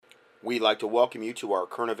We'd like to welcome you to our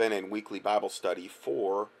current event and weekly Bible study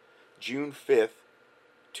for June 5th,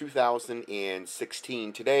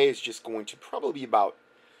 2016. Today is just going to probably be about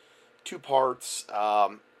two parts.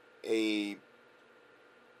 We're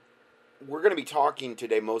going to be talking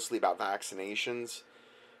today mostly about vaccinations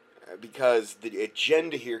because the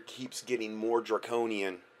agenda here keeps getting more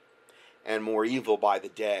draconian and more evil by the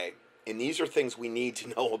day. And these are things we need to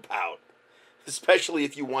know about, especially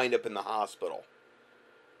if you wind up in the hospital.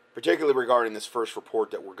 Particularly regarding this first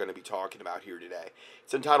report that we're going to be talking about here today.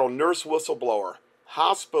 It's entitled Nurse Whistleblower,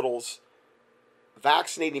 Hospitals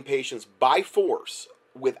Vaccinating Patients by Force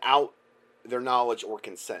Without Their Knowledge or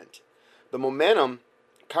Consent. The momentum,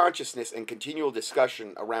 consciousness, and continual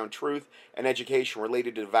discussion around truth and education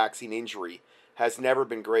related to vaccine injury has never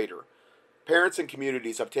been greater. Parents and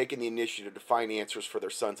communities have taken the initiative to find answers for their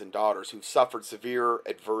sons and daughters who've suffered severe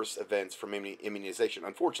adverse events from immunization.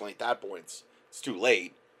 Unfortunately, at that point, it's too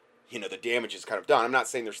late. The damage is kind of done. I'm not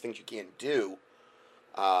saying there's things you can't do,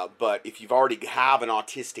 but if you've already have an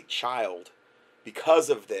autistic child, because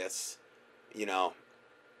of this,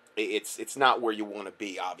 it's not where you want to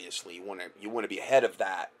be. Obviously, you want to be ahead of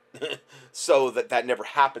that, so that never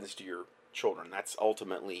happens to your children. That's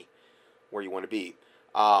ultimately where you want to be.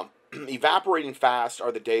 Evaporating fast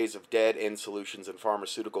are the days of dead-end solutions and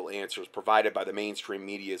pharmaceutical answers provided by the mainstream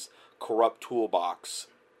media's corrupt toolbox.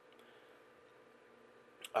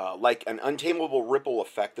 Like an untamable ripple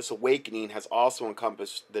effect, this awakening has also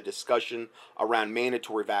encompassed the discussion around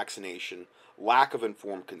mandatory vaccination, lack of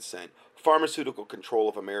informed consent, pharmaceutical control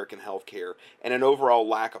of American healthcare, and an overall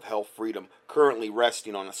lack of health freedom currently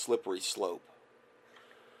resting on a slippery slope.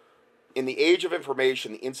 In the age of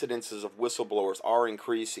information, the incidences of whistleblowers are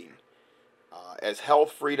increasing. As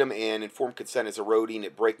health freedom and informed consent is eroding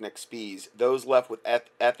at breakneck speeds, those left with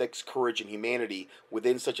ethics, courage, and humanity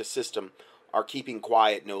within such a system are keeping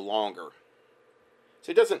quiet no longer.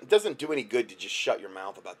 So it doesn't do any good to just shut your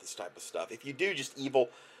mouth about this type of stuff. If you do, just evil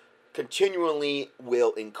continually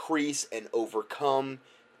will increase and overcome.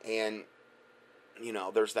 And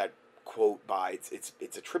there's that quote by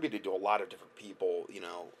it's attributed to a lot of different people.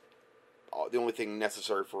 The only thing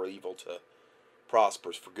necessary for evil to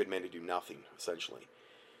prosper is for good men to do nothing, essentially.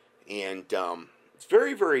 And it's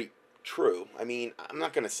very, very true. I mean, I'm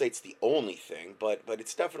not going to say it's the only thing, but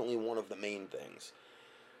it's definitely one of the main things.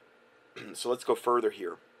 So let's go further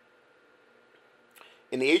here.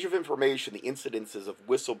 In the age of information, the incidences of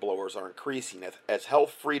whistleblowers are increasing as health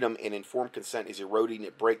freedom and informed consent is eroding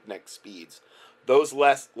at breakneck speeds. Those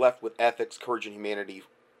left with ethics, courage, and humanity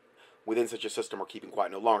within such a system are keeping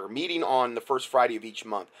quiet no longer. Meeting on the first Friday of each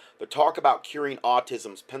month, the Talk About Curing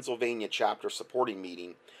Autism's Pennsylvania chapter supporting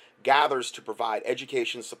meeting gathers to provide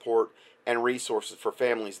education, support, and resources for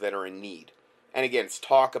families that are in need. And again, it's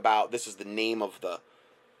Talk About, this is the name of the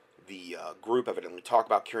group, evidently, Talk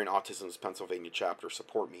About Curing Autism's Pennsylvania chapter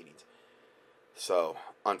support meetings. So,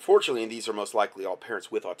 unfortunately, these are most likely all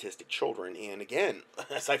parents with autistic children. And again,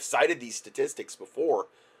 as I've cited these statistics before,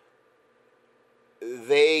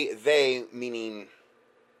 they meaning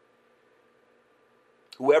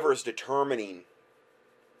whoever is determining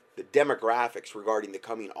the demographics regarding the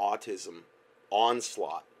coming autism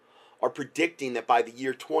onslaught are predicting that by the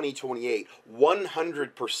year 2028,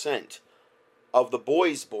 100% of the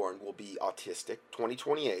boys born will be autistic,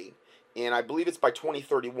 2028, and I believe it's by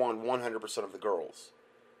 2031, 100% of the girls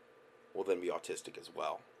will then be autistic as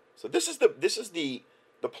well. So this is the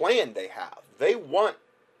plan they have. They want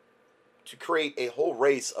to create a whole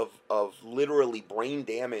race of literally brain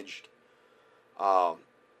damaged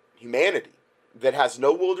humanity that has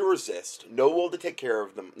no will to resist, no will to take care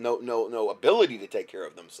of them, no ability to take care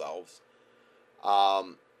of themselves.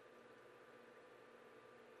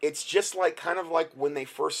 It's just kind of like when they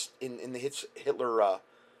first in the Hitler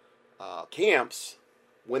camps,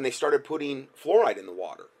 when they started putting fluoride in the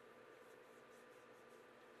water.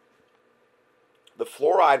 The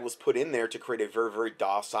fluoride was put in there to create a very, very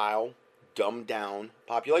docile, dumbed down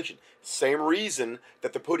population. Same reason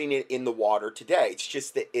that they're putting it in the water today. It's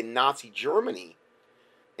just that in Nazi Germany,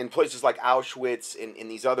 in places like Auschwitz and in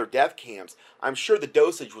these other death camps, I'm sure the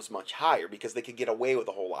dosage was much higher because they could get away with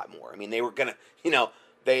a whole lot more. I mean, they were gonna,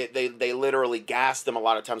 they literally gassed them a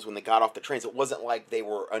lot of times when they got off the trains. It wasn't like they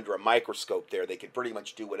were under a microscope there. They could pretty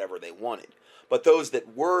much do whatever they wanted. But those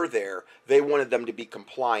that were there, they wanted them to be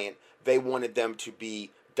compliant. They wanted them to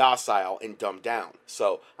be docile and dumbed down.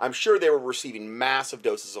 So I'm sure they were receiving massive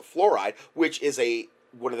doses of fluoride, which is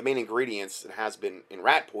one of the main ingredients and has been in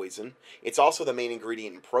rat poison. It's also the main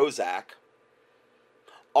ingredient in Prozac.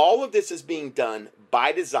 All of this is being done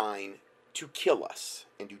by design to kill us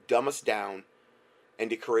and to dumb us down and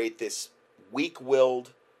to create this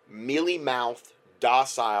weak-willed, mealy-mouthed,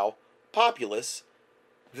 docile populace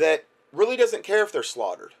that really doesn't care if they're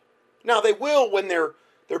slaughtered. Now, they will when they're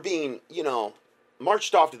being,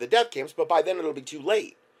 marched off to the death camps, but by then it'll be too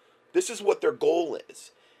late. This is what their goal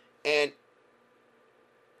is. And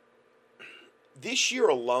this year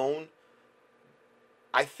alone,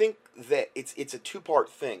 I think that it's a two-part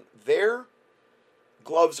thing. Their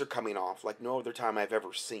gloves are coming off like no other time I've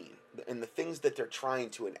ever seen. And the things that they're trying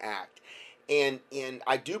to enact. And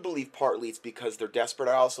I do believe partly it's because they're desperate.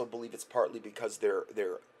 I also believe it's partly because their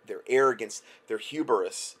arrogance, their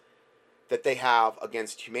hubris that they have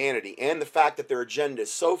against humanity, and the fact that their agenda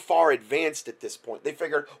is so far advanced at this point. They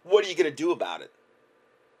figured, what are you going to do about it?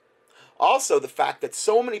 Also, the fact that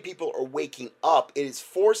so many people are waking up, it is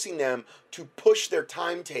forcing them to push their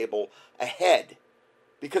timetable ahead.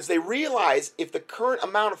 Because they realize if the current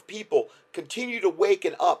amount of people continue to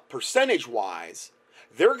waken up percentage-wise,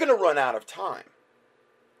 they're going to run out of time.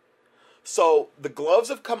 So the gloves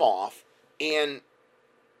have come off, and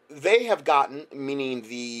they have gotten, meaning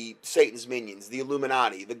the Satan's minions, the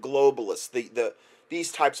Illuminati, the globalists,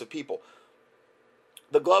 these types of people,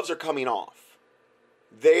 the gloves are coming off.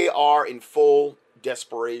 They are in full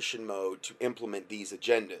desperation mode to implement these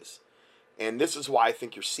agendas. And this is why I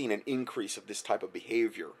think you're seeing an increase of this type of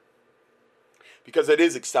behavior. Because it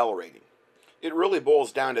is accelerating. It really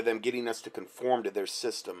boils down to them getting us to conform to their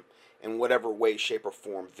system in whatever way, shape, or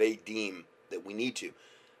form they deem that we need to.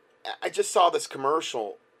 I just saw this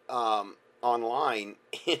commercial online,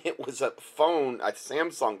 and it was a phone, a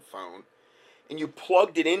Samsung phone, and you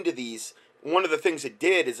plugged it into these. One of the things it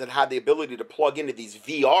did is it had the ability to plug into these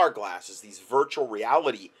VR glasses, these virtual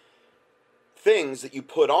reality things that you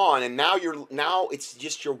put on, and now it's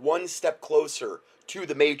just you're one step closer to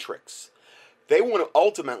the Matrix. They want to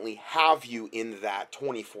ultimately have you in that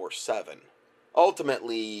 24/7.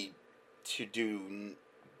 Ultimately, to do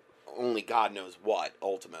only God knows what,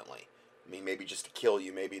 ultimately. I mean, maybe just to kill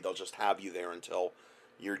you. Maybe they'll just have you there until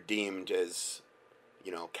you're deemed as,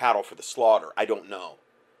 cattle for the slaughter. I don't know.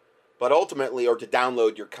 But ultimately, or to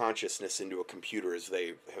download your consciousness into a computer as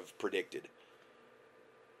they have predicted.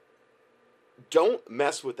 Don't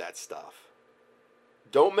mess with that stuff.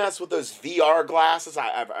 Don't mess with those VR glasses.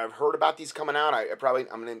 I've heard about these coming out. I'm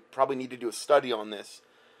gonna probably need to do a study on this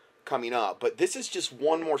coming up. But this is just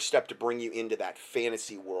one more step to bring you into that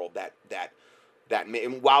fantasy world.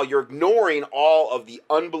 And while you're ignoring all of the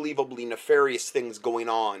unbelievably nefarious things going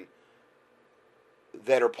on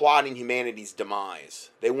that are plotting humanity's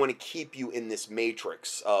demise, they want to keep you in this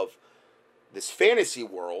matrix of this fantasy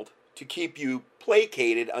world to keep you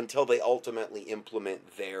placated until they ultimately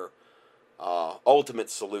implement their ultimate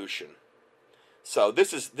solution. So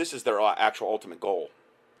this is their actual ultimate goal.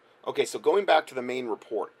 Okay, so going back to the main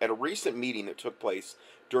report, at a recent meeting that took place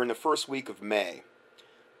during the first week of May,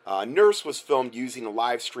 a nurse was filmed using a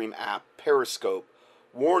live stream app, Periscope,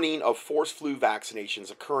 warning of forced flu vaccinations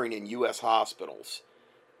occurring in U.S. hospitals.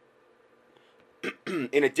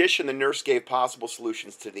 In addition, the nurse gave possible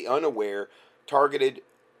solutions to the unaware, targeted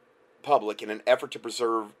public in an effort to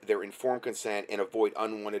preserve their informed consent and avoid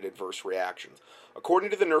unwanted adverse reactions. According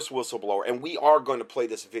to the nurse whistleblower, and we are going to play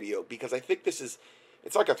this video because I think it's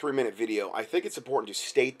like a 3-minute video. I think it's important to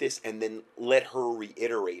state this and then let her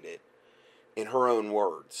reiterate it in her own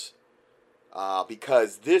words.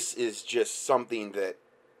 Because this is just something that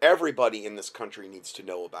everybody in this country needs to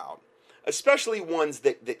know about. Especially ones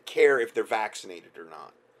that care if they're vaccinated or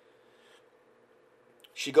not.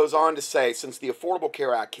 She goes on to say, since the Affordable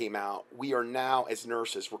Care Act came out, we are now, as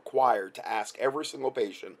nurses, required to ask every single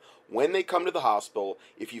patient when they come to the hospital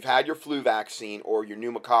if you've had your flu vaccine or your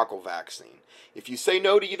pneumococcal vaccine. If you say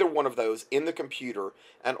no to either one of those, in the computer,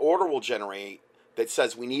 an order will generate that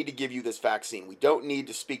says we need to give you this vaccine. We don't need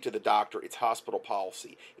to speak to the doctor. It's hospital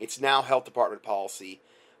policy. It's now health department policy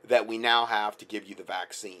that we now have to give you the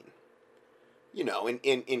vaccine.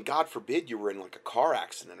 And God forbid you were in like a car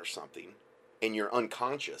accident or something and you're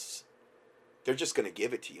unconscious, they're just going to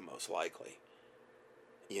give it to you most likely.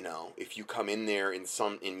 If you come in there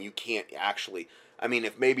and you can't actually,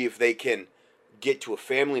 if they can get to a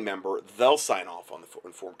family member, they'll sign off on the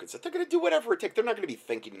informed consent. They're going to do whatever it takes. They're not going to be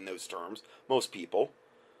thinking in those terms, most people.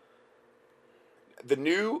 The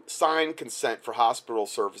new signed consent for hospital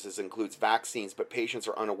services includes vaccines, but patients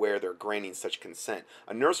are unaware they're granting such consent.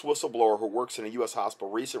 A nurse whistleblower who works in a U.S.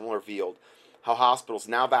 hospital recently revealed how hospitals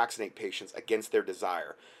now vaccinate patients against their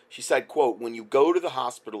desire. She said, quote, when you go to the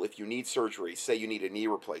hospital, if you need surgery, say you need a knee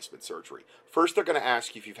replacement surgery, first they're going to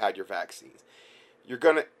ask you if you've had your vaccines. You're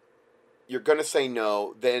going to say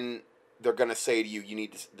no, then they're going to say to you, you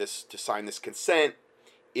need to sign this consent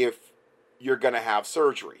if you're going to have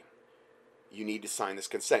surgery. you need to sign this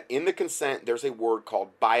consent. In the consent, there's a word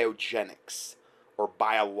called biogenics or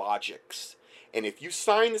biologics. And if you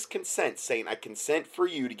sign this consent saying, I consent for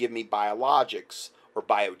you to give me biologics or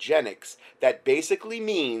biogenics, that basically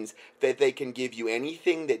means that they can give you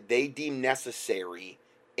anything that they deem necessary,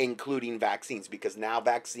 including vaccines, because now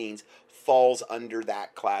vaccines falls under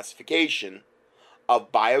that classification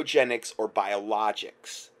of biogenics or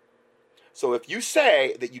biologics. So if you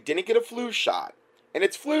say that you didn't get a flu shot and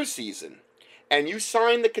it's flu season, and you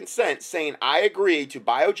sign the consent saying, I agree to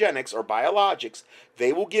biogenics or biologics,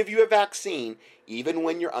 they will give you a vaccine even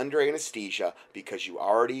when you're under anesthesia because you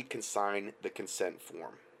already can sign the consent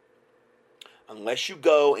form. Unless you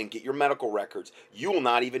go and get your medical records, you will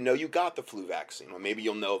not even know you got the flu vaccine. Or maybe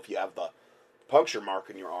you'll know if you have the puncture mark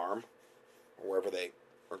in your arm or wherever they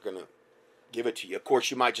are going to give it to you. Of course,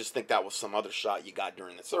 you might just think that was some other shot you got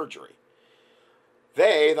during the surgery.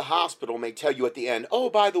 They, the hospital, may tell you at the end, oh,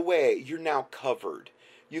 by the way, you're now covered.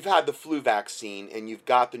 You've had the flu vaccine and you've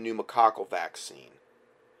got the pneumococcal vaccine.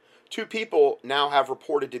 2 people now have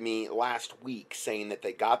reported to me last week saying that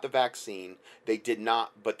they got the vaccine, but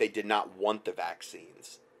they did not want the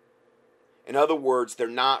vaccines. In other words, they're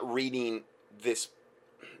not reading this,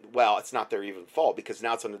 well, it's not their even fault because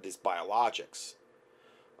now it's under this biologics,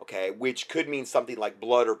 okay, which could mean something like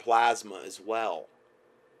blood or plasma as well.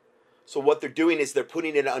 So what they're doing is they're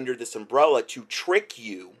putting it under this umbrella to trick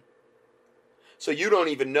you so you don't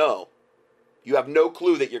even know. You have no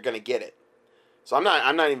clue that you're going to get it. So I'm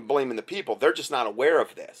not even blaming the people. They're just not aware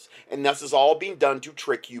of this. And this is all being done to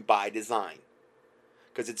trick you by design.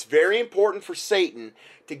 Because it's very important for Satan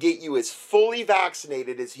to get you as fully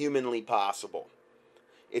vaccinated as humanly possible.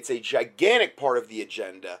 It's a gigantic part of the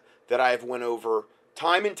agenda that I've went over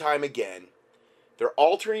time and time again. They're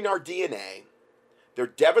altering our DNA. They're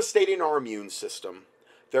devastating our immune system.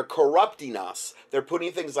 They're corrupting us. They're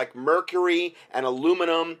putting things like mercury and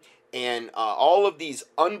aluminum and all of these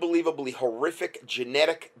unbelievably horrific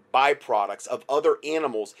genetic byproducts of other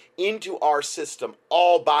animals into our system,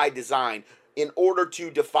 all by design, in order to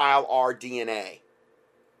defile our DNA.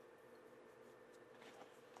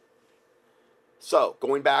 So,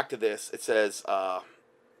 going back to this, it says,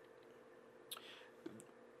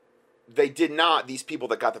 these people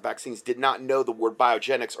that got the vaccines did not know the word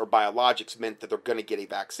biogenics or biologics meant that they're going to get a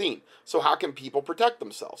vaccine. So how can people protect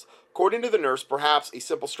themselves? According to the nurse, perhaps a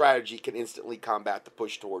simple strategy can instantly combat the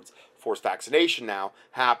push towards forced vaccination now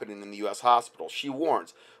happening in the U.S. hospital. She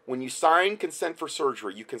warns, when you sign consent for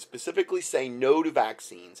surgery, you can specifically say no to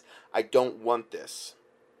vaccines. I don't want this.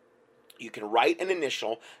 You can write an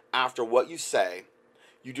initial after what you say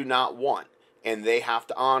you do not want, and they have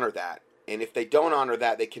to honor that. And if they don't honor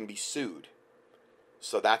that, they can be sued.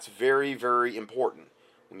 So that's very, very important.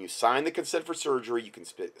 When you sign the consent for surgery, you can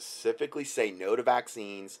specifically say no to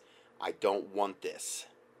vaccines. I don't want this.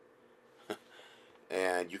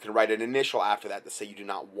 And you can write an initial after that to say you do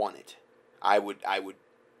not want it. I would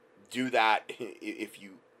do that. If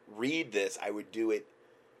you read this, I would do it.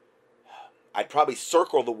 I'd probably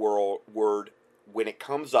circle the word when it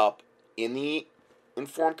comes up in the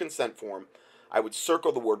informed consent form. I would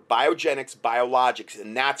circle the word biogenics, biologics,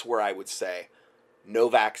 and that's where I would say, no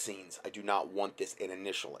vaccines. I do not want this, and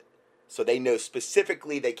initial it. So they know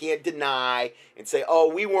specifically, they can't deny and say, oh,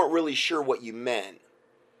 we weren't really sure what you meant.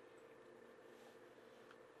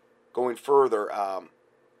 Going further,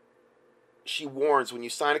 she warns, when you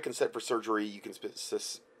sign a consent for surgery, you can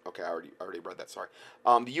okay, I already read that, sorry.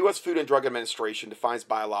 The U.S. Food and Drug Administration defines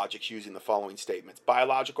biologics using the following statements.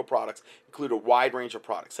 Biological products include a wide range of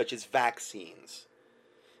products, such as vaccines.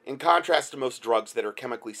 In contrast to most drugs that are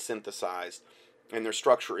chemically synthesized and their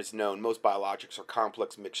structure is known, most biologics are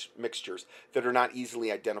complex mixtures that are not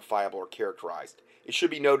easily identifiable or characterized. It should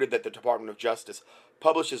be noted that the Department of Justice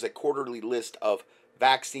publishes a quarterly list of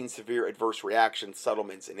vaccine severe adverse reactions,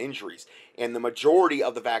 settlements, and injuries. And the majority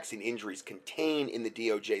of the vaccine injuries contained in the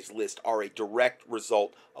DOJ's list are a direct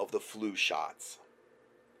result of the flu shots.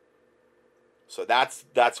 So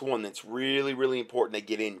that's one that's really, really important they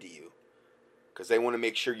get into you, because they want to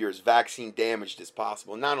make sure you're as vaccine damaged as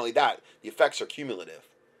possible. And not only that, the effects are cumulative.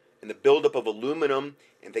 And the buildup of aluminum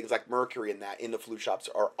and things like mercury and that in the flu shots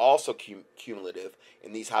are also cumulative.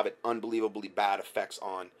 And these have unbelievably bad effects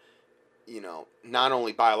on, not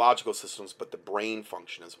only biological systems, but the brain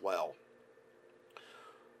function as well.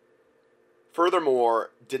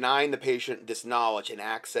 Furthermore, denying the patient this knowledge and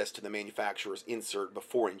access to the manufacturer's insert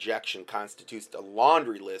before injection constitutes a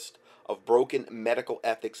laundry list of broken medical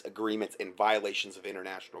ethics agreements and violations of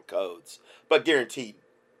international codes. But guaranteed,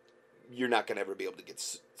 you're not going to ever be able to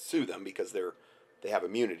sue them because they have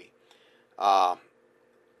immunity. The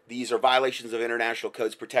these are violations of international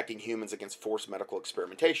codes protecting humans against forced medical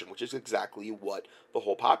experimentation, which is exactly what the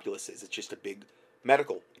whole populace is. It's just a big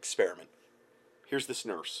medical experiment. Here's this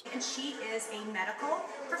nurse. And she is a medical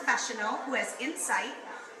professional who has insight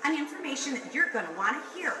on information that you're going to want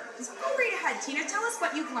to hear. Just go right ahead, Tina. Tell us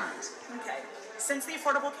what you've learned. Okay. Since the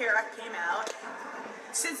Affordable Care Act came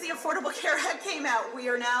out, we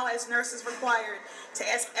are now, as nurses, required to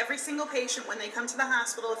ask every single patient when they come to the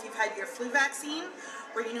hospital if you've had your flu vaccine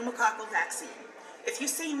or your pneumococcal vaccine. If you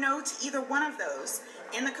say no to either one of those,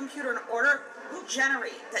 in the computer, an order will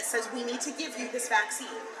generate that says we need to give you this vaccine.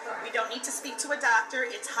 We don't need to speak to a doctor.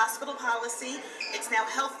 It's hospital policy. It's now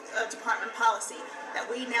health department policy that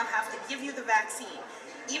we now have to give you the vaccine.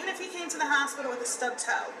 Even if you came to the hospital with a stubbed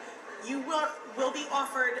toe, you will be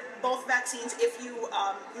offered both vaccines if you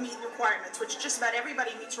meet requirements, which just about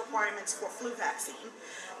everybody meets requirements for flu vaccine.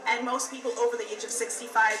 And most people over the age of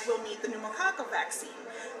 65 will meet the pneumococcal vaccine.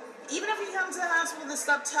 Even if you come to the hospital with a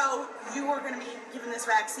stubbed toe, you are going to be given this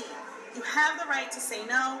vaccine. You have the right to say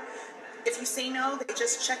no. If you say no, they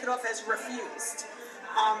just check it off as refused.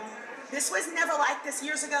 This was never like this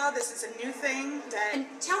years ago. This is a new thing. And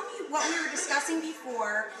tell me what we were discussing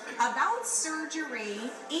before about surgery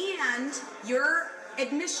and your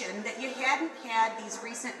admission that you hadn't had these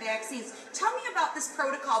recent vaccines. Tell me about this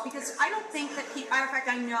protocol, because I don't think that people, in fact,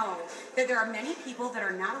 I know that there are many people that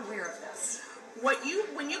are not aware of this. When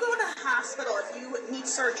you go to the hospital, if you need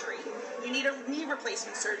surgery, you need a knee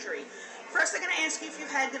replacement surgery, first they're going to ask you if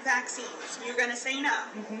you've had the vaccines. You're going to say no.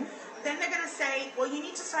 Mm-hmm. Then they're going to say, well, you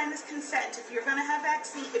need to sign this consent. If you're going to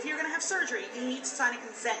have surgery, you need to sign a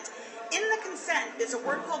consent. In the consent, there's a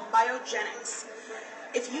word called biogenics.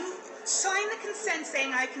 If you sign the consent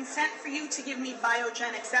saying, I consent for you to give me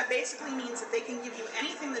biogenics, that basically means that they can give you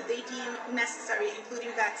anything that they deem necessary, including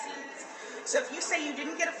vaccines. So if you say you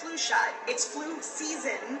didn't get a flu shot, it's flu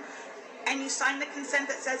season, and you sign the consent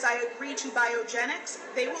that says, I agree to biogenics,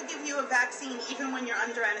 they will give you a vaccine even when you're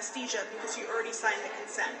under anesthesia because you already signed the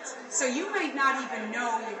consent. So you might not even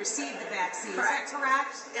know you received the vaccine. Correct. Is that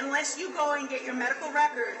correct? Unless you go and get your medical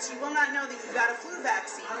records, you will not know that you got a flu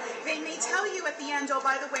vaccine. They may tell you at the end, oh,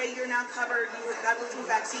 by the way, you're now covered, you got the flu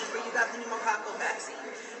vaccine or you got the pneumococcal vaccine.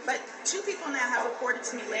 But 2 people now have reported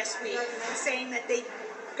to me last week saying that they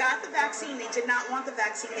got the vaccine, they did not want the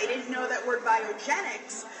vaccine, they didn't know that word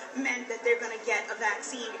biogenics meant that they're going to get a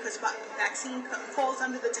vaccine because vaccine falls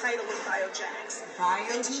under the title of biogenics.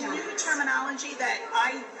 It's new terminology that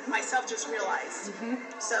I myself just realized.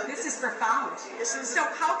 Mm-hmm. So this is profound. So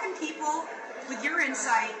how can people, with your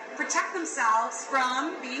insight, protect themselves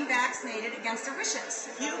from being vaccinated against their wishes?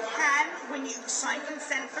 You can, when you sign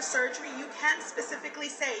consent for surgery, you can specifically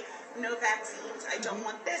say, no vaccines, I don't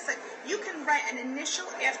want this. You can write an initial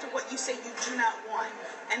after what you say you do not want,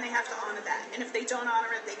 and they have to honor that. And if they don't honor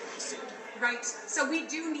it, they can be sued. Right. So we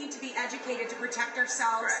do need to be educated to protect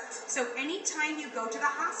ourselves. Correct. So anytime you go to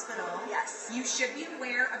the hospital, yes, you should be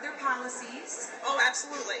aware of their policies. Oh,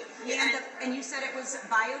 absolutely. And you said it was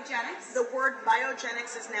biogenics? The word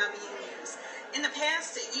biogenics is now being used. In the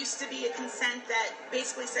past, it used to be a consent that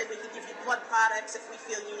basically said we could give you blood products if we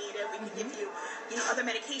feel you need it. We could give you, other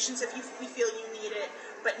medications if we feel you need it.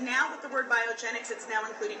 But now with the word biogenics, it's now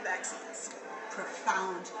including vaccines.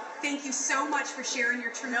 Profound. Thank you so much for sharing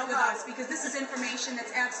your truth with us, because this is information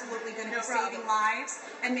that's absolutely going to be saving lives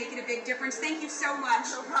and making a big difference. Thank you so much.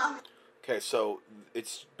 No problem. Okay, so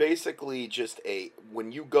it's basically just if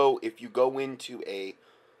you go into a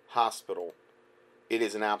hospital, it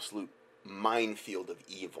is an absolute minefield of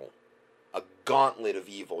evil, a gauntlet of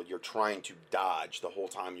evil you're trying to dodge the whole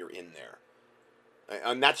time you're in there.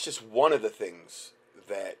 And that's just one of the things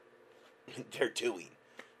that they're doing.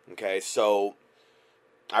 Okay, so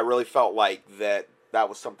I really felt like that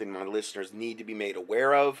was something my listeners need to be made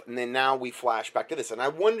aware of. And then now we flash back to this. And I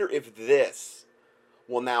wonder if this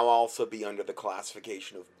will now also be under the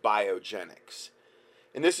classification of biogenics.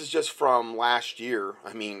 And this is just from last year.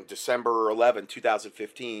 I mean, December 11,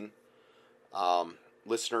 2015.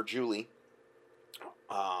 Listener Julie,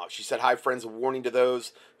 she said, hi friends, a warning to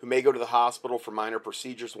those who may go to the hospital for minor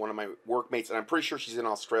procedures. One of my workmates, and I'm pretty sure she's in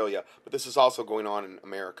Australia, but this is also going on in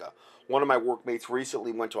America. One of my workmates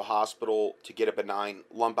recently went to a hospital to get a benign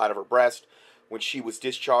lump out of her breast. When she was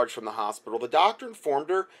discharged from the hospital, the doctor informed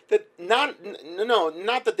her that not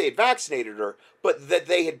that they had vaccinated her, but that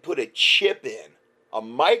they had put a chip in, a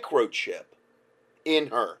microchip in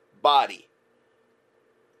her body.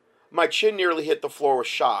 My chin nearly hit the floor with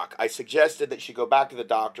shock. I suggested that she go back to the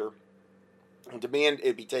doctor and demand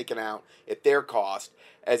it be taken out at their cost,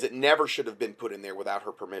 as it never should have been put in there without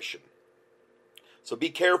her permission. So be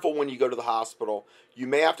careful when you go to the hospital. You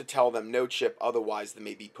may have to tell them no chip, otherwise they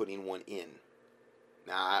may be putting one in.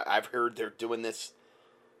 Now, I've heard they're doing this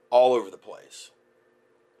all over the place.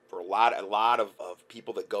 For a lot of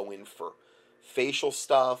people that go in for facial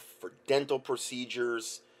stuff, for dental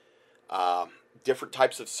procedures, different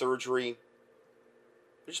types of surgery.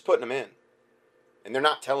 They're just putting them in. And they're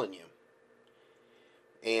not telling you.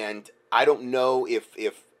 And I don't know if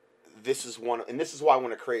this is one, and this is why I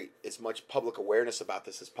want to create as much public awareness about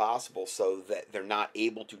this as possible so that they're not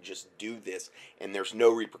able to just do this and there's no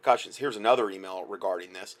repercussions. Here's another email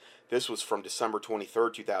regarding this. This was from December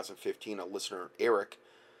 23rd, 2015, a listener, Eric.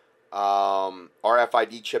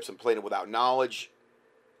 RFID chips implanted without knowledge.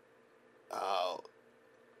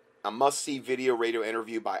 A must-see video radio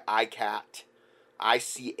interview by ICAACT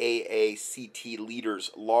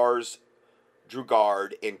leaders Lars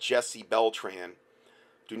Drugard and Jesse Beltran.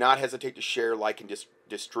 Do not hesitate to share, like, and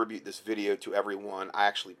distribute this video to everyone. I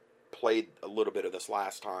actually played a little bit of this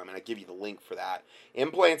last time, and I give you the link for that.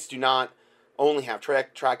 Implants do not only have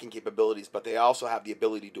tracking capabilities, but they also have the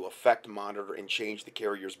ability to affect, monitor, and change the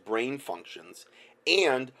carrier's brain functions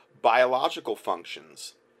and biological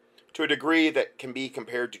functions to a degree that can be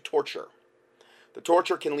compared to torture. The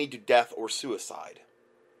torture can lead to death or suicide.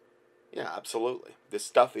 Yeah, absolutely. This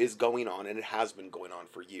stuff is going on, and it has been going on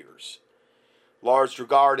for years. Lars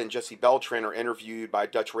Drugard and Jesse Beltran are interviewed by a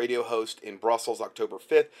Dutch radio host in Brussels October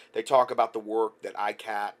 5th. They talk about the work that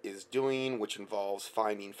ICAT is doing, which involves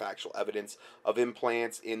finding factual evidence of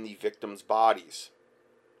implants in the victims' bodies.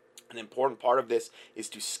 An important part of this is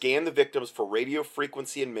to scan the victims for radio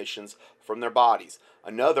frequency emissions from their bodies.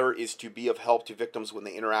 Another is to be of help to victims when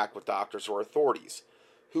they interact with doctors or authorities,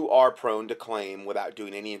 who are prone to claim, without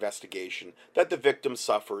doing any investigation, that the victim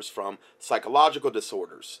suffers from psychological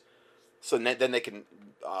disorders. So then they can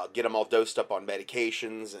get them all dosed up on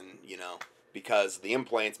medications and, because the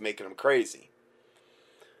implant's making them crazy.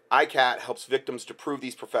 ICAT helps victims to prove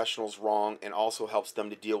these professionals wrong and also helps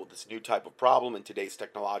them to deal with this new type of problem in today's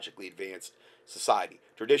technologically advanced society.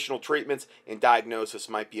 Traditional treatments and diagnosis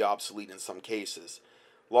might be obsolete in some cases.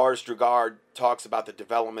 Lars Drugard talks about the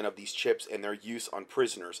development of these chips and their use on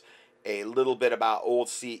prisoners. A little bit about old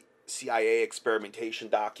CIA experimentation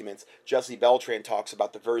documents. Jesse Beltran talks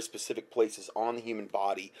about the very specific places on the human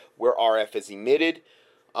body where RF is emitted,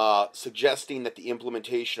 suggesting that the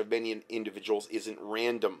implementation of many individuals isn't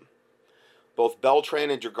random. Both Beltran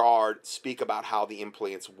and Drugard speak about how the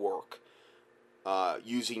implants work,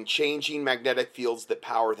 using changing magnetic fields that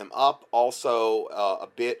power them up. Also, a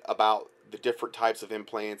bit about the different types of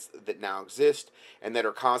implants that now exist and that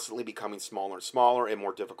are constantly becoming smaller and smaller and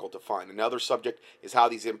more difficult to find. Another subject is how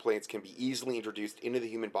these implants can be easily introduced into the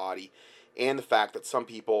human body and the fact that some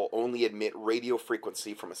people only emit radio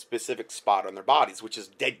frequency from a specific spot on their bodies, which is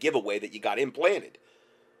a dead giveaway that you got implanted.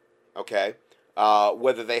 Okay?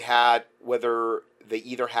 Whether they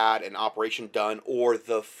either had an operation done or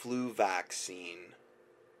the flu vaccine.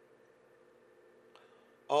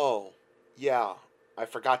 Oh, yeah. I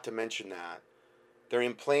forgot to mention that. They're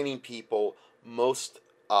implanting people most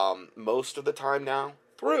of the time now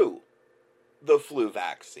through the flu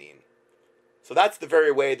vaccine. So that's the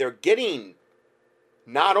very way they're getting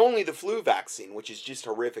not only the flu vaccine, which is just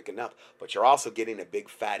horrific enough, but you're also getting a big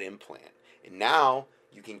fat implant. And now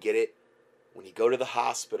you can get it when you go to the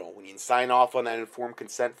hospital, when you sign off on that informed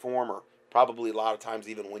consent form, or probably a lot of times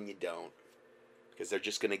even when you don't, because they're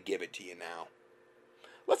just going to give it to you now.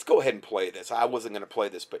 Let's go ahead and play this. I wasn't going to play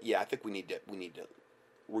this, but yeah, I think we need to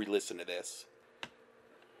re-listen to this.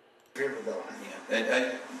 Yeah,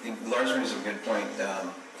 I think Lars brings a good point.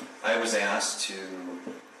 I was asked to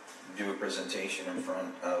do a presentation in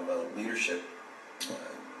front of a leadership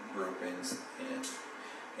group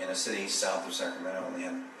in a city south of Sacramento, and they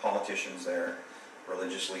had politicians there,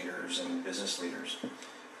 religious leaders, and business leaders.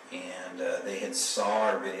 And they had saw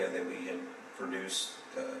our video that we had produced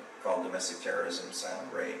called Domestic Terrorism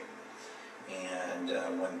Silent Rape. And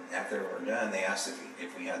after we were done, they asked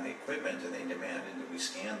if we had the equipment, and they demanded that we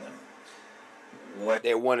scan them.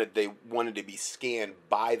 They wanted to be scanned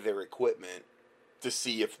by their equipment to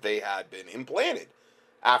see if they had been implanted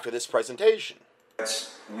after this presentation.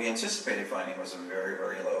 What we anticipated finding was a very,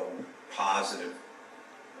 very low positive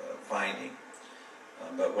finding.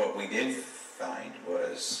 But what we did find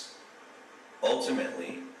was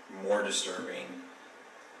ultimately more disturbing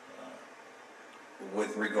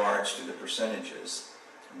with regards to the percentages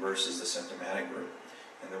versus the symptomatic group.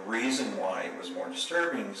 And the reason why it was more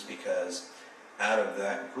disturbing is because out of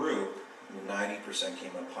that group, 90%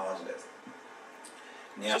 came up positive.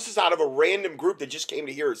 Now, this is out of a random group that just came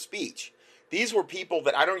to hear his speech. These were people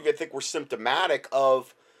that I don't even think were symptomatic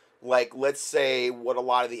of like, let's say, what a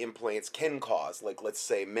lot of the implants can cause, like, let's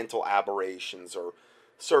say, mental aberrations or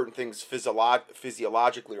certain things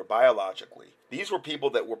physiologically or biologically. These were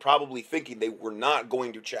people that were probably thinking they were not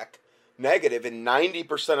going to check negative, and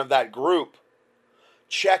 90% of that group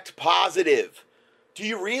checked positive. Do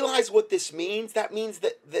you realize what this means? That means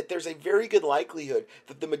that there's a very good likelihood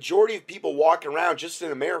that the majority of people walking around just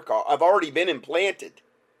in America have already been implanted.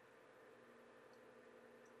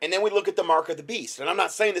 And then we look at the mark of the beast. And I'm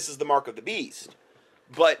not saying this is the mark of the beast,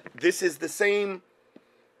 but this is the same,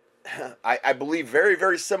 I believe, very,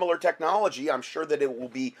 very similar technology. I'm sure that it will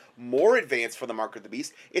be more advanced for the mark of the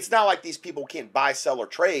beast. It's not like these people can't buy, sell, or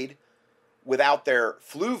trade without their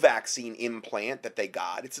flu vaccine implant that they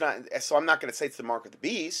got. It's not, so I'm not going to say it's the mark of the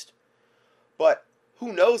beast, but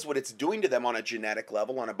who knows what it's doing to them on a genetic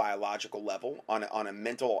level, on a biological level, on a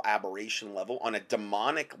mental aberration level, on a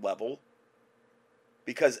demonic level.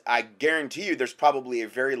 Because I guarantee you there's probably a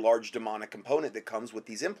very large demonic component that comes with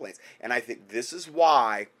these implants. And I think this is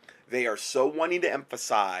why they are so wanting to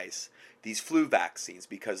emphasize these flu vaccines.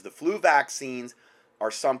 Because the flu vaccines are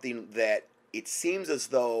something that it seems as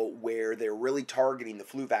though where they're really targeting the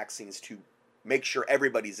flu vaccines to make sure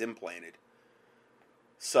everybody's implanted.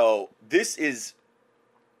 So this is,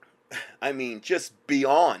 I mean, just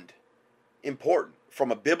beyond important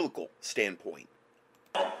from a biblical standpoint.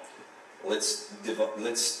 Let's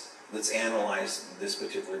analyze this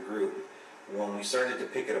particular group. When we started to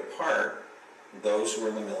pick it apart, those who were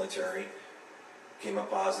in the military came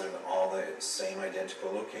up positive in all the same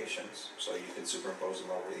identical locations, so you could superimpose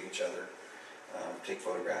them over each other, take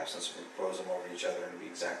photographs and superimpose them over each other and be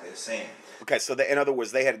exactly the same. Okay, so in other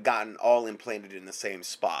words, they had gotten all implanted in the same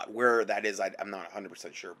spot. Where that is, I'm not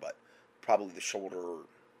 100% sure, but probably the shoulder or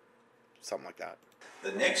something like that.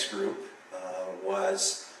 The next group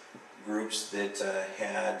was groups that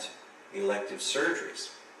had elective surgeries.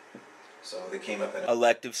 So they came up in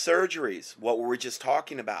elective surgeries. What were we just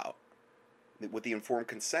talking about with the informed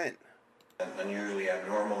consent? An unusually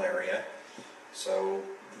abnormal area. So,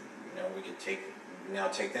 we could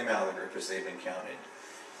take them out of the group as they've been counted.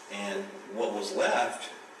 And what was left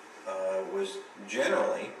was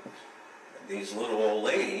generally these little old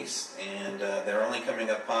ladies, and they're only coming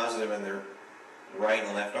up positive in their right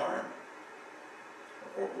and left arm.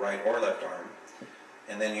 Or right or left arm,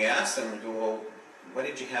 and then you ask them, well, what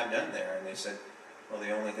did you have done there? And they said, well,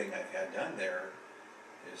 the only thing I've had done there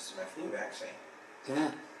is my flu vaccine.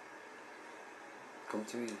 Yeah. Come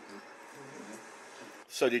to me.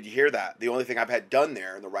 So did you hear that? The only thing I've had done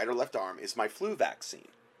there in the right or left arm is my flu vaccine.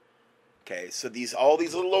 Okay, so all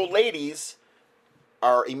these little old ladies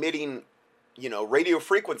are emitting, radio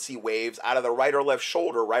frequency waves out of the right or left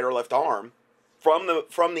shoulder, right or left arm, from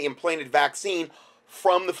the implanted vaccine,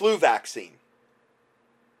 from the flu vaccine.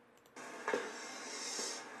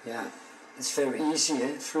 Yeah, it's very easy,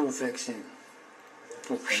 flu vaccine.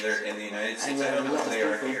 And they're in the United States, I don't know if they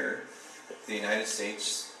are here. The United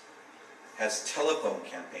States has telephone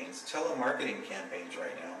campaigns, telemarketing campaigns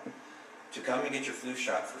right now to come and get your flu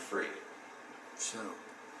shot for free. So,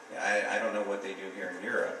 I don't know what they do here in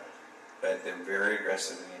Europe, but they're very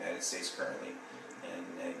aggressive in the United States currently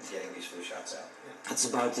in getting these flu shots out. It's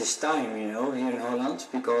about this time, here in Holland,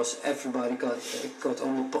 because everybody got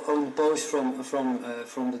on the post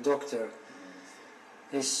from the doctor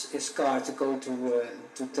his card to go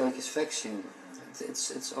to take his vaccine.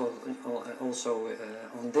 It's also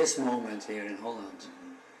on this moment here in Holland.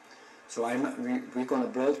 So we're going to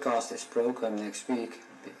broadcast this program next week,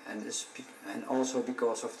 and also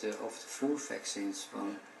because of the flu vaccines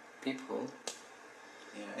from people.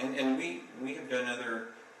 Yeah, and we have done other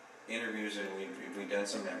interviews, and we've done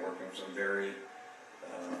some networking with some very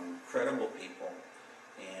credible people.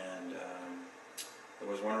 And there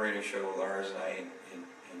was one radio show Lars and I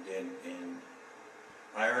did in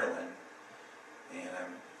Ireland, and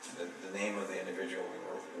the name of the individual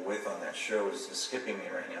we were with on that show is skipping me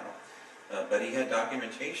right now. But he had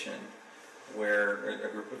documentation where a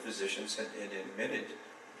group of physicians had admitted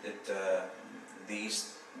that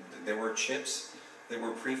there were chips that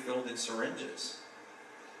were pre-filled in syringes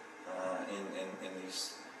in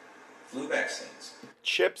these flu vaccines.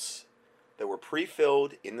 Chips that were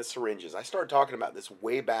pre-filled in the syringes. I started talking about this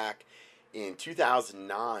way back in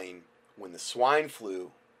 2009 when the swine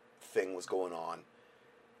flu thing was going on,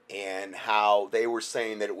 and how they were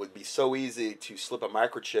saying that it would be so easy to slip a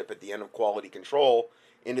microchip at the end of quality control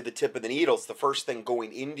into the tip of the needle. It's the first thing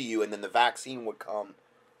going into you, and then the vaccine would come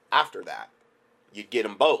after that. You'd get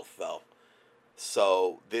them both, though.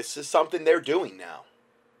 So this is something they're doing now.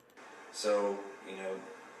 So,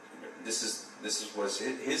 this was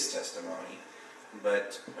his testimony,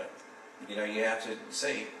 but you have to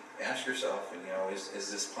say ask yourself,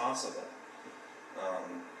 is this possible?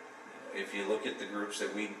 If you look at the groups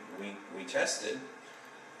that we tested,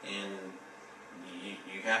 and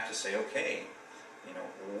you have to say, okay,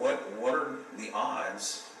 what are the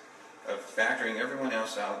odds of factoring everyone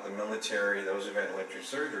else out, the military, those who've had electric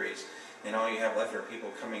surgeries, and all you have left are people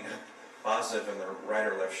coming up positive in the right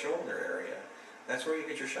or left shoulder area? That's where you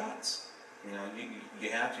get your shots. You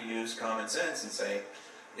have to use common sense and say,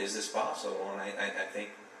 is this possible? And I think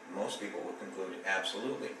most people would conclude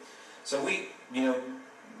absolutely. So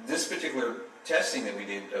this particular testing that we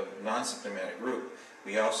did of non-symptomatic group,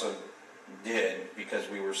 we also did, because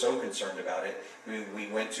we were so concerned about it, we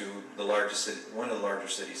went to one of the larger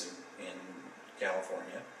cities in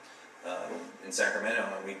California, in Sacramento,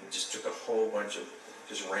 and we just took a whole bunch of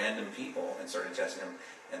just random people and started testing them,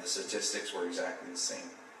 and the statistics were exactly the same.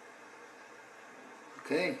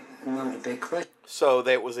 Okay, another big question. So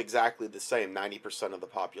that was exactly the same. 90% of the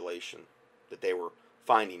population that they were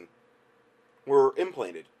finding were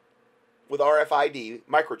implanted with RFID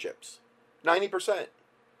microchips. 90%.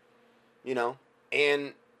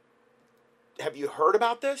 And have you heard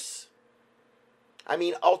about this? I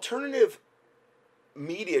mean, alternative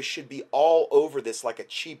media should be all over this like a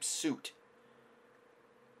cheap suit.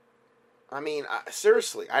 I mean,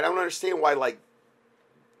 seriously, I don't understand why, like,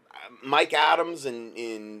 Mike Adams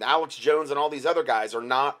and Alex Jones and all these other guys are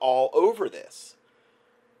not all over this.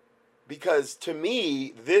 Because to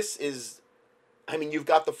me, this is, I mean, you've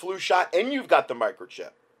got the flu shot and you've got the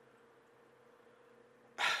microchip.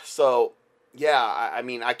 So, yeah, I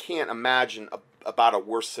mean, I can't imagine about a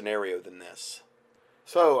worse scenario than this.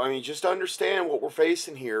 So, I mean, just to understand what we're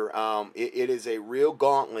facing here, it is a real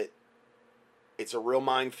gauntlet. It's a real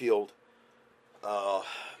minefield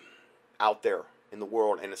out there in the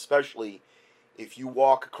world, and especially if you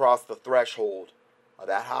walk across the threshold of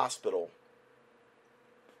that hospital,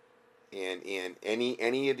 and in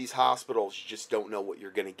any of these hospitals, you just don't know what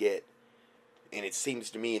you're going to get. And it seems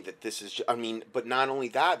to me that this is, I mean, but not only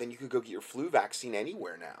that, then you could go get your flu vaccine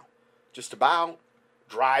anywhere now. Just about.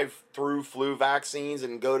 Drive through flu vaccines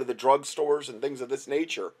and go to the drugstores and things of this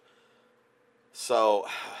nature. So,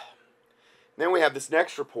 then we have this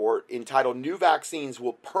next report entitled, New Vaccines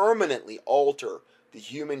Will Permanently Alter the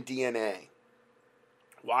Human DNA.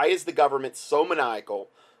 Why is the government so maniacal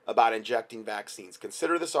about injecting vaccines?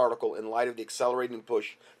 Consider this article in light of the accelerating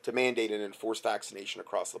push to mandate and enforce vaccination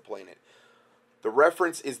across the planet. The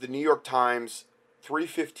reference is the New York Times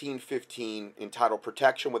 3/15/15, entitled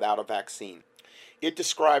Protection Without a Vaccine. It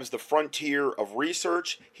describes the frontier of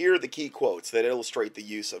research. Here are the key quotes that illustrate the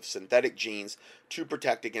use of synthetic genes to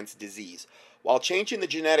protect against disease. While changing the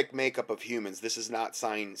genetic makeup of humans, this is not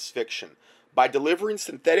science fiction. By delivering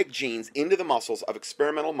synthetic genes into the muscles of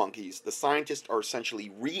experimental monkeys, the scientists are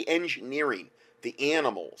essentially re-engineering the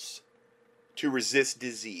animals to resist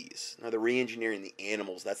disease. Now, they're re-engineering the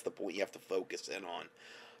animals. That's the point you have to focus in on.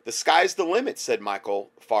 The sky's the limit, said Michael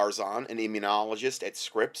Farzan, an immunologist at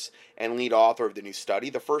Scripps and lead author of the new study.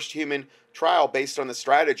 The first human trial based on the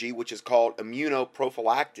strategy, which is called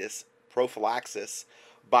immunoprophylaxis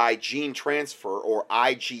by gene transfer, or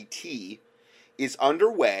IGT, is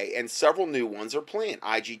underway, and several new ones are planned.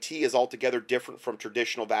 IGT is altogether different from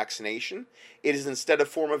traditional vaccination. It is instead a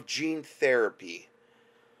form of gene therapy.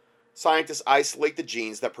 Scientists isolate the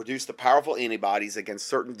genes that produce the powerful antibodies against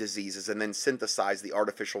certain diseases and then synthesize the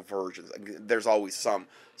artificial versions. There's always some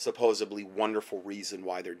supposedly wonderful reason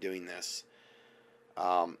why they're doing this.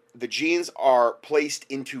 The genes are placed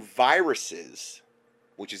into viruses,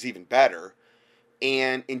 which is even better,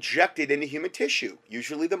 and injected into human tissue,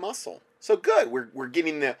 usually the muscle. So good, we're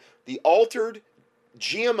getting the altered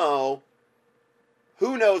GMO,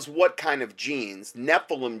 who knows what kind of genes,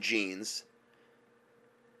 Nephilim genes,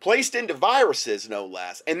 placed into viruses, no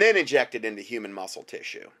less, and then injected into human muscle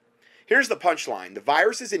tissue. Here's the punchline. The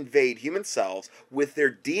viruses invade human cells with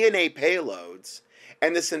their DNA payloads,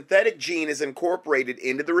 and the synthetic gene is incorporated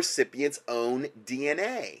into the recipient's own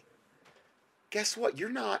DNA. Guess what? You're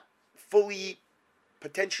not fully,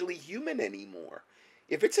 potentially human anymore.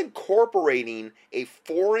 If it's incorporating a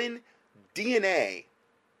foreign DNA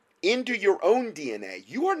into your own DNA,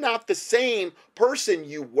 you are not the same person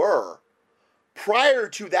you were prior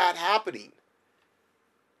to that happening.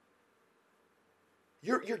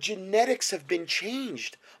 Your genetics have been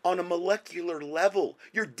changed on a molecular level.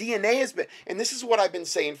 Your DNA has been, and this is what I've been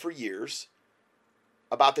saying for years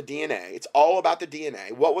about the DNA. It's all about the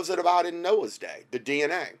DNA. What was it about in Noah's day? The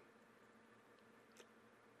DNA.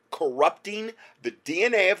 Corrupting the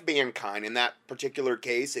DNA of mankind. In that particular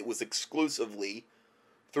case, it was exclusively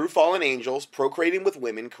through fallen angels, procreating with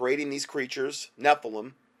women, creating these creatures,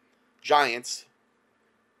 Nephilim, giants,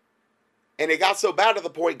 And it got so bad to the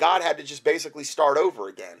point God had to just basically start over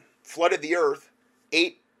again. Flooded the earth,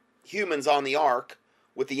 ate humans on the ark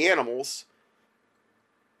with the animals.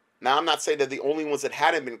 Now, I'm not saying they're the only ones that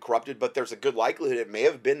hadn't been corrupted, but there's a good likelihood it may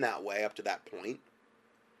have been that way up to that point.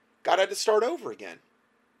 God had to start over again.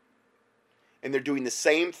 And they're doing the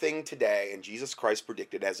same thing today, and Jesus Christ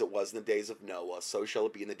predicted, as it was in the days of Noah, so shall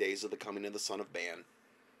it be in the days of the coming of the Son of Man,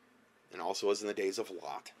 and also as in the days of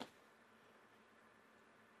Lot.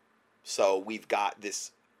 So we've got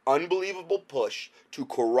this unbelievable push to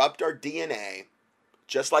corrupt our DNA,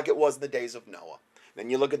 just like it was in the days of Noah. Then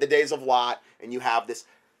you look at the days of Lot, and you have this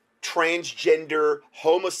transgender,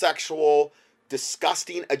 homosexual,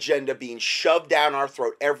 disgusting agenda being shoved down our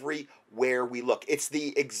throat everywhere we look. It's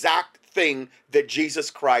the exact thing that Jesus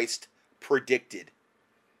Christ predicted.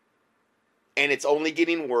 And it's only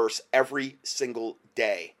getting worse every single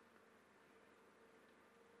day.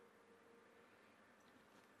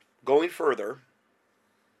 Going further,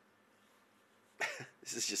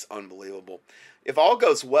 this is just unbelievable. If all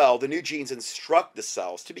goes well, the new genes instruct the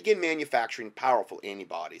cells to begin manufacturing powerful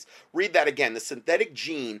antibodies. Read that again. The synthetic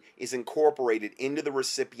gene is incorporated into the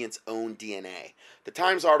recipient's own DNA. The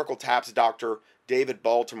Times article taps Dr. David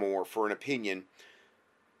Baltimore for an opinion.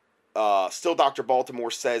 Still, Dr.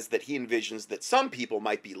 Baltimore says that he envisions that some people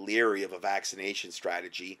might be leery of a vaccination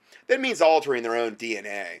strategy that means altering their own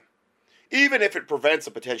DNA, even if it prevents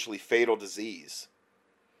a potentially fatal disease.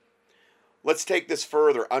 Let's take this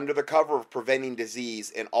further. Under the cover of preventing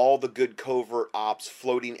disease and all the good covert ops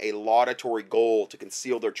floating a laudatory goal to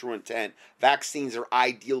conceal their true intent, vaccines are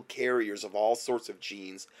ideal carriers of all sorts of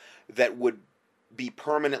genes that would be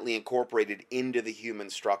permanently incorporated into the human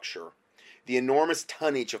structure. The enormous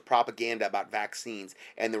tonnage of propaganda about vaccines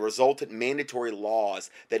and the resultant mandatory laws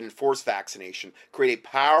that enforce vaccination create a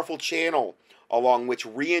powerful channel along which the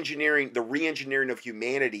re-engineering of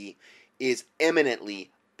humanity is eminently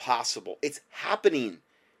possible. It's happening.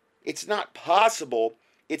 It's not possible.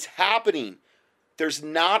 It's happening. There's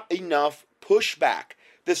not enough pushback.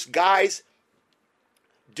 This guy's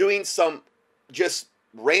doing some just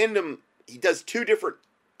random, he does 2 different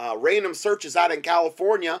random searches out in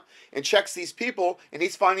California and checks these people, and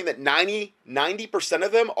he's finding that 90%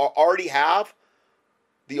 of them already have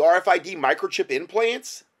the RFID microchip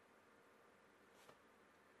implants.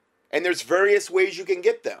 And there's various ways you can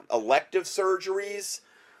get them. Elective surgeries,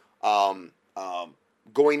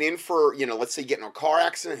 going in for, let's say you get in a car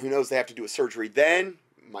accident, who knows, they have to do a surgery then,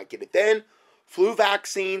 might get it then. Flu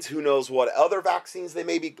vaccines, who knows what other vaccines they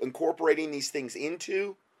may be incorporating these things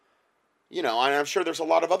into. And I'm sure there's a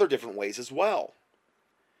lot of other different ways as well.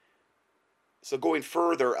 So going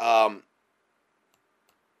further,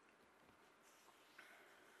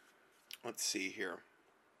 let's see here.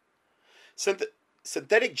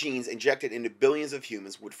 Synthetic genes injected into billions of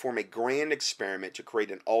humans would form a grand experiment to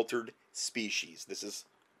create an altered species. This is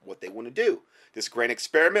what they want to do. This grand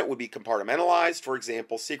experiment would be compartmentalized. For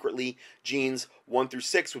example, secretly, genes 1 through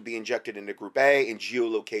 6 would be injected into group A in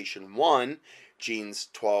geolocation 1. Genes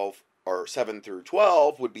 7 through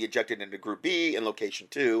 12 would be injected into group B in location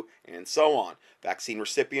 2, and so on. Vaccine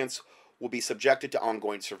recipients will be subjected to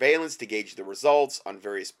ongoing surveillance to gauge the results on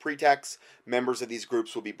various pretexts. Members of these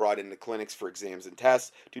groups will be brought into clinics for exams and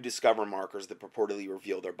tests to discover markers that purportedly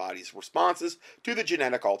reveal their body's responses to the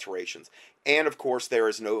genetic alterations. And of course, there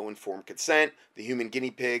is no informed consent. The human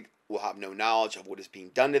guinea pig will have no knowledge of what is being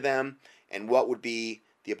done to them and what would be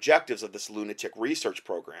the objectives of this lunatic research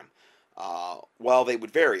program. Well, they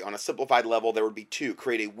would vary. On a simplified level, there would be 2.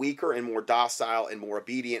 Create a weaker and more docile and more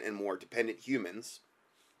obedient and more dependent humans.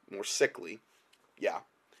 More sickly. Yeah.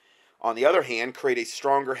 On the other hand, create a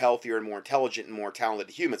stronger, healthier, and more intelligent and more talented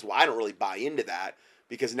humans. Well, I don't really buy into that,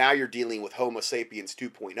 because now you're dealing with Homo sapiens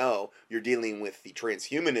 2.0. You're dealing with the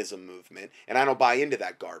transhumanism movement, and I don't buy into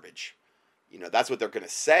that garbage. That's what they're going to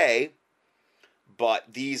say,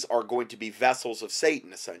 but these are going to be vessels of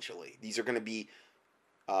Satan, essentially. These are going to be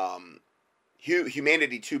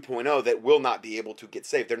humanity 2.0 that will not be able to get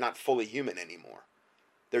saved. They're not fully human anymore.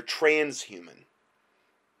 They're transhuman.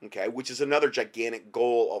 Okay, which is another gigantic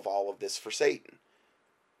goal of all of this for Satan.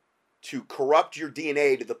 To corrupt your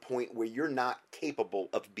DNA to the point where you're not capable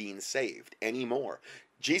of being saved anymore.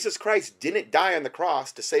 Jesus Christ didn't die on the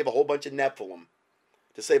cross to save a whole bunch of Nephilim,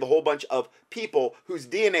 to save a whole bunch of people whose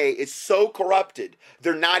DNA is so corrupted,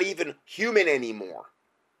 they're not even human anymore.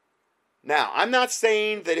 Now, I'm not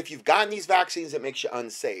saying that if you've gotten these vaccines, it makes you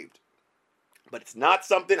unsaved. But it's not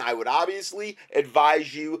something I would obviously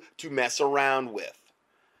advise you to mess around with.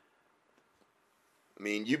 I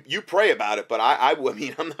mean, you pray about it, but I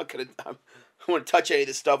mean, I'm not going to touch any of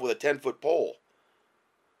this stuff with a 10-foot pole.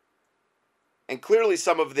 And clearly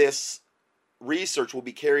some of this research will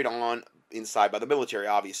be carried on inside by the military.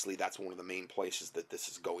 Obviously, that's one of the main places that this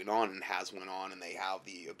is going on and has went on, and they have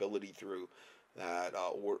the ability through that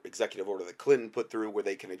executive order that Clinton put through, where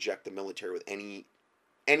they can eject the military with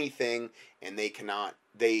anything, and they cannot.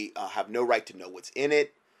 They have no right to know what's in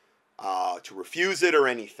it, to refuse it or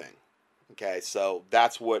anything. Okay, so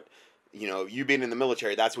that's what, you being in the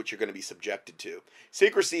military, that's what you're going to be subjected to.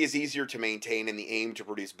 Secrecy is easier to maintain, and the aim to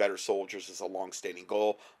produce better soldiers is a long-standing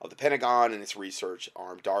goal of the Pentagon and its research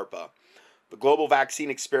arm, DARPA. The global vaccine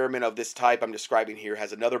experiment of this type I'm describing here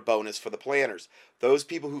has another bonus for the planners. Those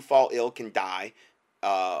people who fall ill can die,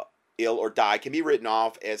 ill or die can be written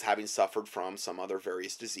off as having suffered from some other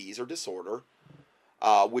various disease or disorder,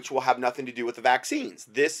 which will have nothing to do with the vaccines.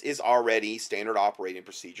 This is already standard operating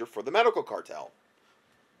procedure for the medical cartel.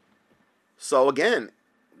 So again,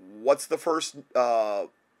 what's the first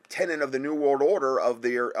tenet of the New World Order of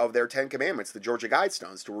their 10 Commandments, the Georgia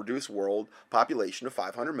Guidestones, to reduce world population to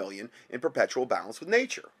 500 million in perpetual balance with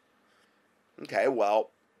nature? Okay, well,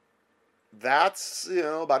 that's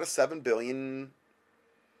about a 7 billion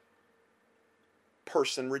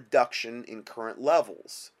person reduction in current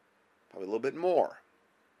levels, probably a little bit more.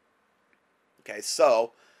 Okay,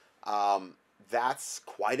 so that's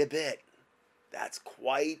quite a bit. That's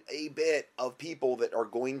quite a bit of people that are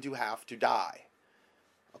going to have to die.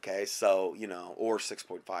 Okay, so, or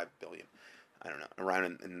 6.5 billion. I don't know,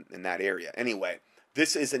 around in that area. Anyway,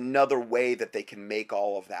 this is another way that they can make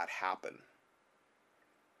all of that happen.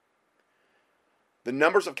 The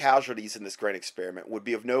numbers of casualties in this great experiment would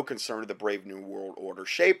be of no concern to the brave New World Order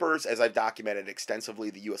shapers. As I've documented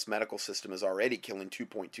extensively, the U.S. medical system is already killing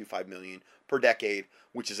 2.25 million per decade,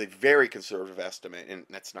 which is a very conservative estimate, and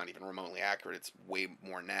that's not even remotely accurate. It's way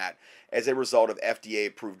more than that, as a result of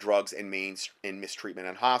FDA-approved drugs and mistreatment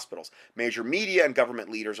in hospitals. Major media and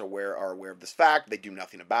government leaders are aware of this fact. They do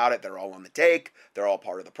nothing about it. They're all on the take. They're all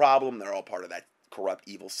part of the problem. They're all part of that corrupt,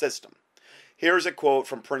 evil system. Here's a quote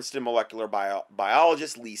from Princeton molecular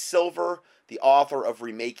biologist Lee Silver, the author of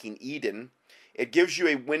Remaking Eden. It gives you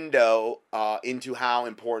a window into how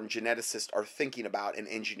important geneticists are thinking about an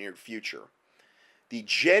engineered future. The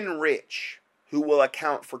gen rich, who will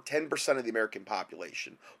account for 10% of the American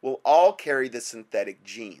population, will all carry the synthetic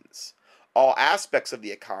genes. All aspects of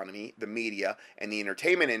the economy, the media, and the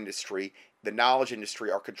entertainment industry, the knowledge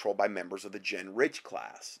industry, are controlled by members of the gen rich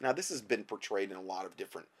class. Now, this has been portrayed in a lot of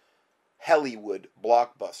different Hollywood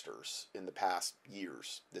blockbusters in the past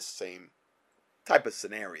years, this same type of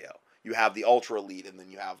scenario. You have the ultra elite, and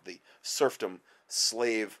then you have the serfdom,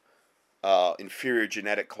 slave, inferior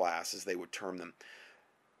genetic class, as they would term them.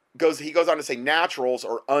 He goes on to say naturals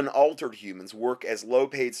or unaltered humans work as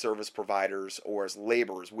low-paid service providers or as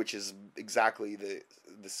laborers, which is exactly the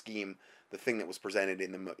scheme, the thing that was presented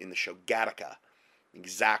in the show Gattaca,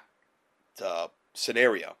 exact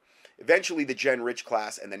scenario. Eventually, the gen-rich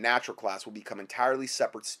class and the natural class will become entirely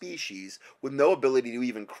separate species with no ability to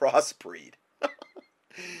even crossbreed.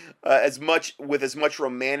 With as much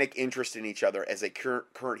romantic interest in each other as a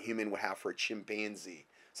current human would have for a chimpanzee.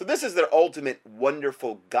 So this is their ultimate,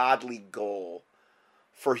 wonderful, godly goal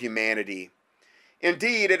for humanity.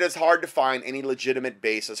 Indeed, it is hard to find any legitimate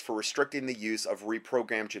basis for restricting the use of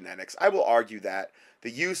reprogrammed genetics. I will argue that the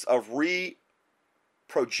use of reprogenic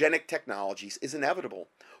technologies is inevitable.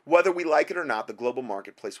 Whether we like it or not, the global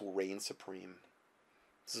marketplace will reign supreme.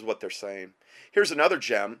 This is what they're saying. Here's another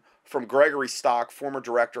gem from Gregory Stock, former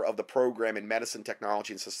director of the program in Medicine,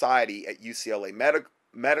 Technology, and Society at UCLA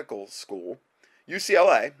Medical School.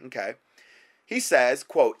 UCLA, okay. He says,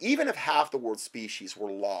 quote, even if half the world's species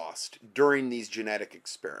were lost during these genetic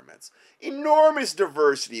experiments, enormous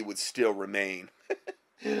diversity would still remain.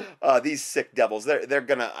 These sick devils, they're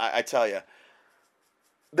gonna, I tell you,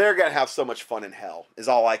 they're going to have so much fun in hell, is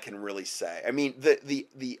all I can really say. I mean,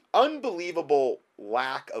 the unbelievable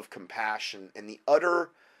lack of compassion and the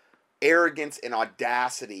utter arrogance and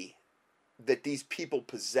audacity that these people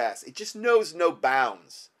possess, it just knows no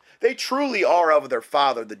bounds. They truly are of their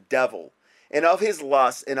father, the devil, and of his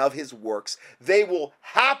lusts and of his works they will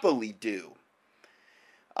happily do.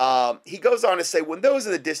 He goes on to say, when those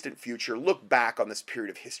in the distant future look back on this period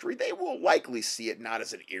of history, they will likely see it not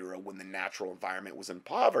as an era when the natural environment was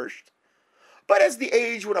impoverished, but as the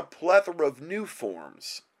age when a plethora of new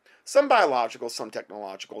forms, some biological, some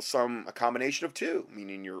technological, some a combination of two,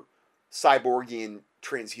 meaning your cyborgian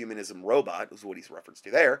transhumanism robot, is what he's referenced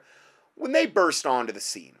to there, when they burst onto the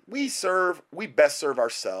scene. We best serve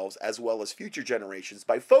ourselves as well as future generations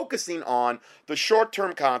by focusing on the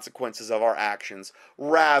short-term consequences of our actions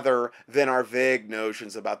rather than our vague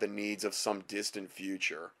notions about the needs of some distant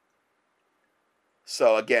future.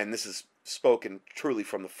 So again, this is spoken truly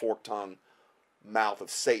from the forked tongue mouth of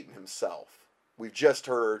Satan himself. We've just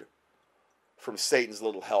heard from Satan's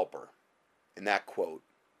little helper in that quote.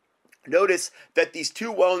 Notice that these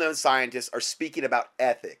two well-known scientists are speaking about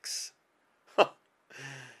ethics.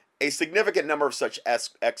 A significant number of such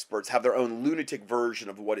experts have their own lunatic version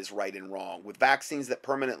of what is right and wrong. With vaccines that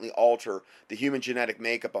permanently alter the human genetic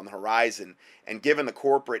makeup on the horizon, and given the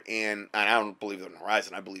corporate and I don't believe they're on the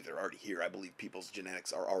horizon, I believe they're already here. I believe people's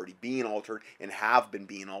genetics are already being altered and have been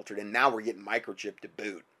being altered, and now we're getting microchipped to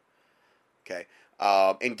boot. Okay,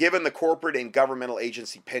 and given the corporate and governmental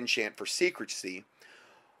agency penchant for secrecy,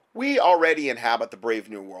 we already inhabit the brave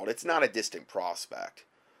new world. It's not a distant prospect.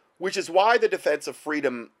 Which is why the defense of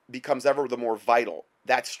freedom becomes ever the more vital.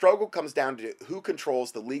 That struggle comes down to who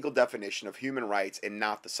controls the legal definition of human rights and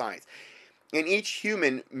not the science. And each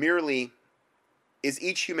human merely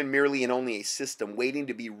and only a system waiting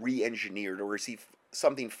to be re-engineered, or is he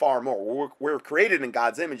something far more? We're created in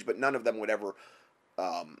God's image, but none of them would ever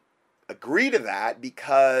agree to that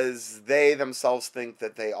because they themselves think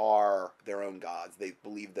that they are their own gods. They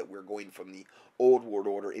believe that we're going from the old world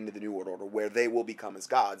order into the new world order, where they will become as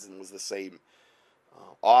gods, and was the same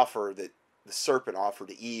offer that the serpent offered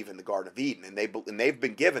to Eve in the Garden of Eden, and they've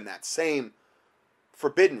been given that same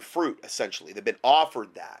forbidden fruit. Essentially, they've been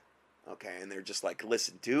offered that. Okay, and they're just like,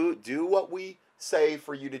 listen, do what we say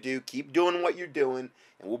for you to do. Keep doing what you're doing,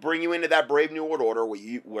 and we'll bring you into that brave new world order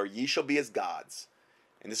where ye shall be as gods.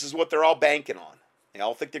 And this is what they're all banking on. They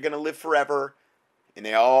all think they're going to live forever, and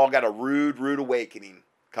they all got a rude awakening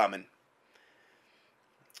coming.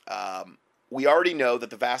 We already know that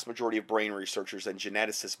the vast majority of brain researchers and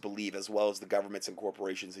geneticists believe, as well as the governments and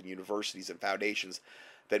corporations and universities and foundations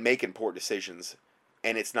that make important decisions,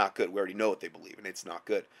 and it's not good. We already know what they believe, and it's not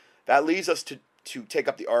good. That leads us to take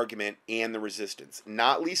up the argument and the resistance.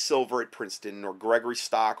 Not Lee Silver at Princeton, or Gregory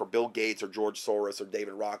Stock, or Bill Gates, or George Soros, or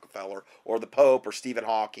David Rockefeller, or the Pope, or Stephen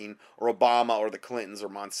Hawking, or Obama, or the Clintons, or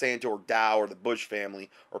Monsanto, or Dow, or the Bush family,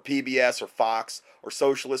 or PBS, or Fox, or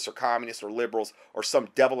socialists, or communists, or liberals, or some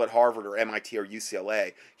devil at Harvard, or MIT, or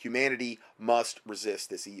UCLA. Humanity must resist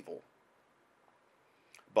this evil.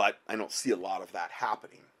 But I don't see a lot of that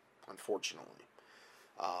happening, unfortunately.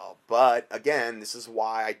 But again, this is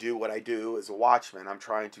why I do what I do as a watchman. I'm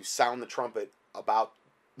trying to sound the trumpet about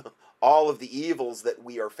all of the evils that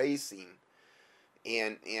we are facing.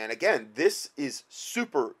 And again, this is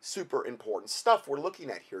super important stuff we're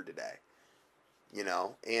looking at here today. You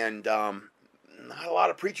know, and not a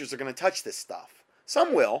lot of preachers are going to touch this stuff.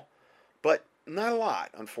 Some will, but not a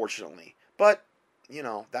lot, unfortunately. But, you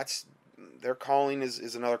know, that's their calling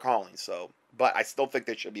is another calling, so... But I still think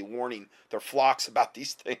they should be warning their flocks about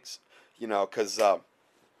these things, you know, because the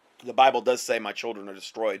Bible does say my children are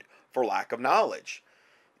destroyed for lack of knowledge.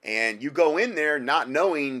 And you go in there not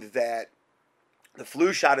knowing that the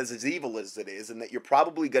flu shot is as evil as it is, and that you're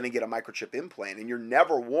probably going to get a microchip implant, and you're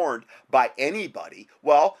never warned by anybody.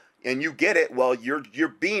 Well, and you get it, well, you're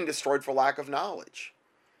being destroyed for lack of knowledge.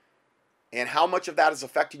 And how much of that is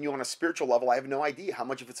affecting you on a spiritual level, I have no idea. How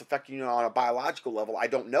much of it's affecting you on a biological level, I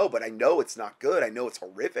don't know. But I know it's not good. I know it's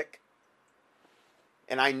horrific.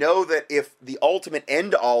 And I know that if the ultimate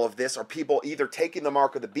end to all of this are people either taking the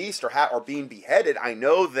mark of the beast or being beheaded, I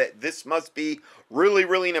know that this must be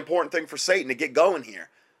really an important thing for Satan to get going here.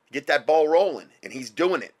 Get that ball rolling. And he's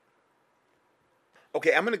doing it.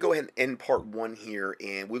 Okay, I'm going to go ahead and end part 1 here,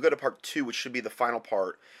 and we'll go to part 2, which should be the final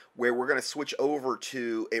part, where we're going to switch over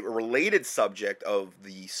to a related subject of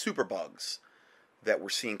the superbugs that we're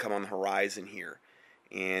seeing come on the horizon here,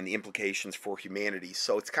 and the implications for humanity.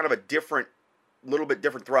 So it's kind of a little bit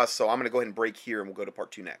different thrust, so I'm going to go ahead and break here, and we'll go to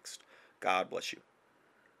part 2 next. God bless you.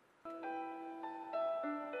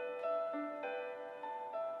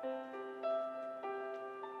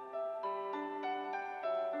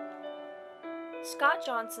 Scott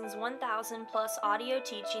Johnson's 1,000 plus audio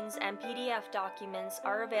teachings and PDF documents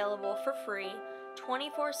are available for free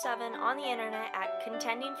 24/7 on the internet at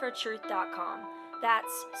contendingfortruth.com.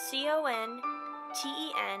 That's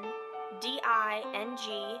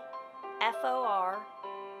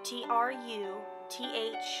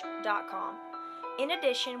contendingfortruth.com. In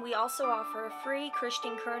addition, we also offer a free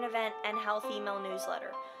Christian current event and health email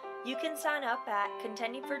newsletter. You can sign up at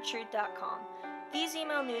contendingfortruth.com. These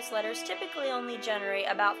email newsletters typically only generate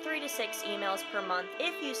about 3 to 6 emails per month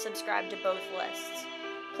if you subscribe to both lists.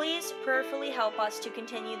 Please prayerfully help us to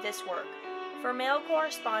continue this work. For mail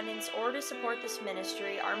correspondence or to support this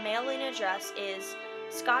ministry, our mailing address is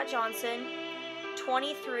Scott Johnson,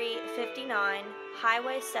 2359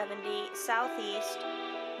 Highway 70 Southeast,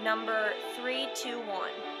 number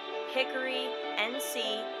 321, Hickory,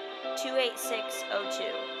 NC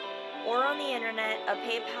 28602. or on the internet, a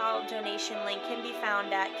PayPal donation link can be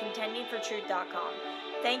found at contendingfortruth.com.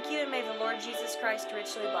 Thank you, and may the Lord Jesus Christ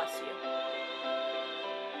richly bless you.